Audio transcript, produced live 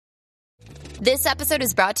This episode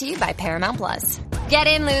is brought to you by Paramount Plus. Get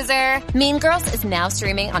in, loser! Mean Girls is now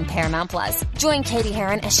streaming on Paramount Plus. Join Katie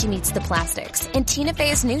Heron as she meets the plastics in Tina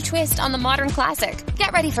Fey's new twist on the modern classic.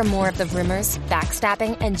 Get ready for more of the rumors,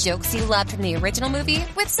 backstabbing, and jokes you loved from the original movie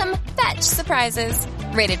with some fetch surprises.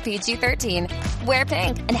 Rated PG-13. Wear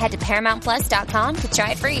pink and head to ParamountPlus.com to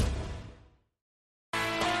try it free.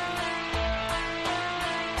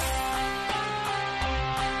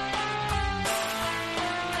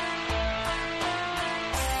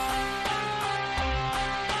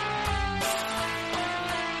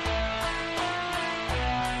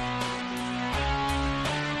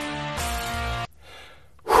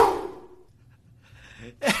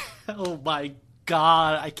 Oh my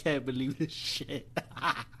god, I can't believe this shit.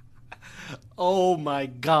 Oh my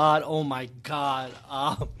god. All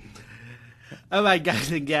right,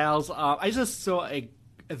 guys and gals, I just saw a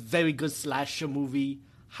very good slasher movie.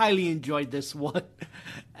 Highly enjoyed this one.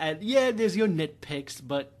 And yeah, there's your nitpicks,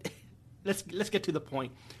 but let's get to the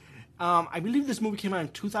point. I believe this movie came out in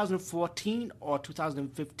 2014 or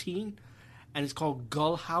 2015, and it's called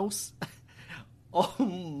Gull House. Oh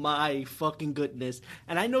my fucking goodness.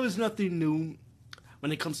 And I know it's nothing new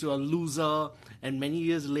when it comes to a loser, and many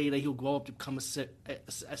years later he'll grow up to become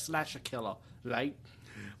a slasher killer, right?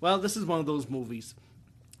 Well, this is one of those movies,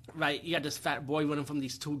 right? You got this fat boy running from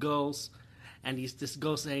these two girls, and this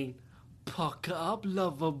girl saying, "Pucker up,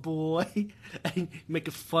 lover boy," and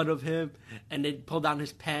making fun of him, and then pull down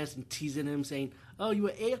his pants and teasing him, saying, "Oh, you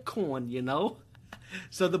an acorn, you know?"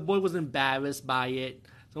 So the boy was embarrassed by it.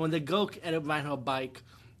 So when the girl ended up riding her bike,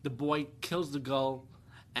 the boy kills the girl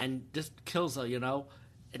and just kills her, you know?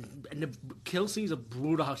 And the kill scenes are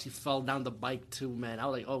brutal how she fell down the bike too, man. I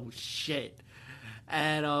was like, oh shit.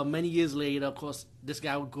 And many years later, of course, this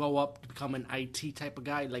guy would grow up to become an IT type of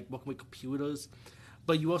guy, like working with computers.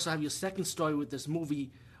 But you also have your second story with this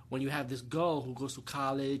movie when you have this girl who goes to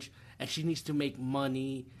college and she needs to make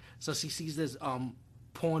money. So she sees this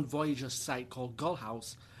porn voyager site called Gull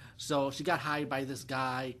House. So she got hired by this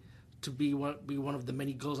guy to be one of the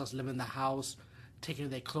many girls that's living in the house, taking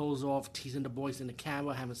their clothes off, teasing the boys in the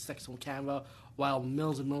camera, having sex on camera, while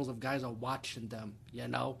millions and millions of guys are watching them, you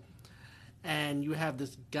know? And you have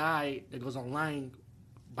this guy that goes online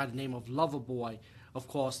by the name of Loverboy. Of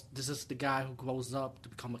course, this is the guy who grows up to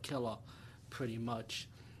become a killer, pretty much.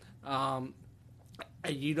 And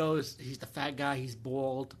you know, he's the fat guy, he's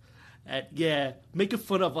bald. And yeah, making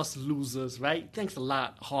fun of us losers, right? Thanks a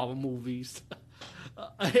lot, horror movies.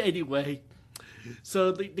 Anyway,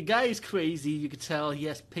 so the guy is crazy. You can tell he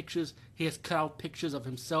has pictures. He has cut out pictures of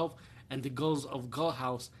himself and the girls of Gull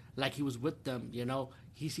House like he was with them, you know?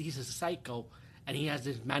 He's a psycho. And he has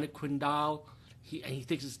this mannequin doll. He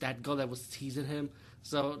thinks it's that girl that was teasing him.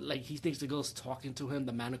 So, like, he thinks the girl's talking to him,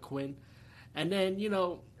 the mannequin. And then, you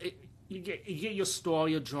know... You get your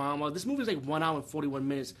story, your drama. This movie is like 1 hour and 41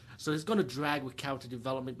 minutes, so it's going to drag with character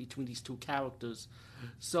development between these two characters.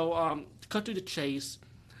 So, to cut to the chase,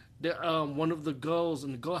 one of the girls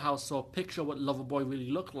in the Gull House saw a picture of what Loverboy really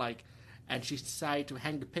looked like, and she decided to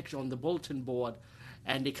hang the picture on the bulletin board,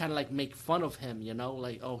 and they kind of like make fun of him, you know,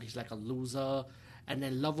 like, oh, he's like a loser. And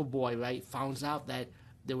then Loverboy, right, finds out that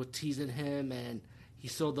they were teasing him, and he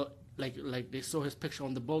saw they saw his picture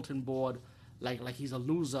on the bulletin board. Like he's a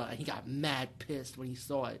loser, and he got mad pissed when he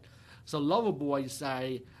saw it. So Loverboy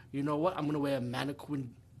decided, you know what, I'm going to wear a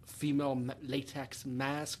mannequin female latex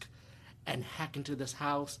mask and hack into this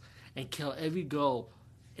house and kill every girl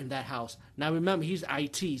in that house. Now remember, he's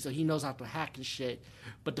IT, so he knows how to hack and shit.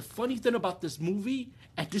 But the funny thing about this movie,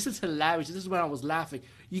 and this is hilarious, this is when I was laughing,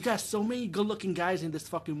 you got so many good-looking guys in this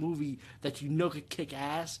fucking movie that you know could kick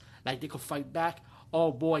ass, like they could fight back.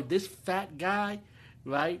 Oh boy, this fat guy,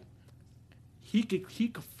 right? He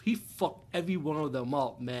fucked every one of them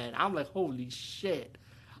up, man. I'm like, holy shit.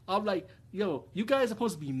 I'm like, yo, you guys are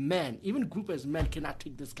supposed to be men. Even a group as men cannot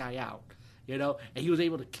take this guy out, you know? And he was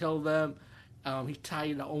able to kill them. He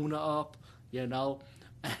tied the owner up, you know?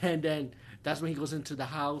 And then that's when he goes into the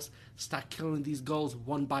house, start killing these girls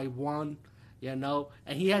one by one, you know?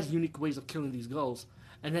 And he has unique ways of killing these girls.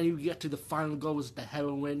 And then you get to the final girl, was the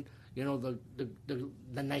heroine, you know,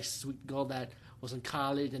 the nice, sweet girl that was in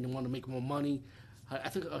college and they wanted to make more money. I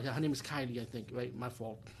think her name is Kylie, I think, right? My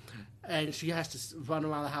fault. And she has to run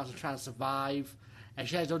around the house and try to survive. And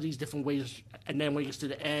she has all these different ways. And then when it gets to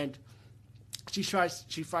the end, she finds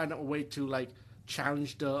a way to, like,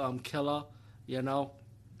 challenge the killer, you know?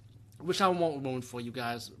 Which I won't ruin for you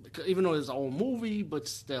guys, because even though it's an old movie, but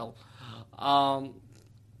still. But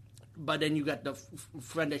then you got the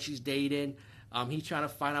friend that she's dating. He's trying to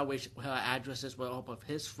find out where her address is with the help of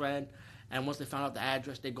his friend. And once they found out the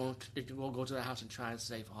address, they go to the house and try and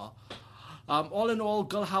save her. All in all,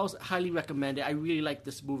 Gull House, highly recommended. I really liked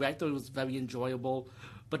this movie. I thought it was very enjoyable.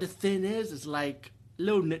 But the thing is, it's like a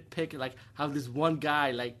little nitpick, like how this one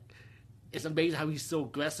guy, like, it's amazing how he's so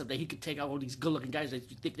aggressive that he could take out all these good-looking guys that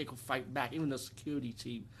you think they could fight back, even the security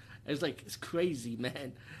team. It's like, it's crazy,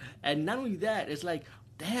 man. And not only that, it's like,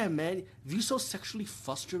 damn, man, if you're so sexually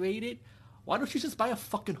frustrated, why don't you just buy a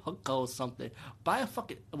fucking hook girl or something? Buy a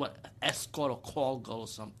fucking, escort or call girl or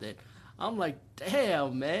something. I'm like,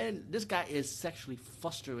 damn, man, this guy is sexually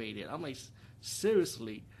frustrated. I'm like,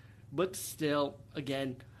 seriously. But still,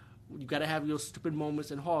 again, you gotta have your stupid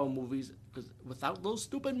moments in horror movies, because without those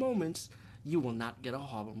stupid moments, you will not get a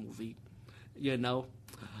horror movie. You know?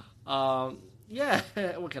 Yeah,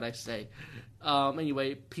 what can I say?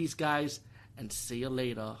 Anyway, peace, guys, and see you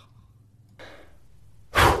later.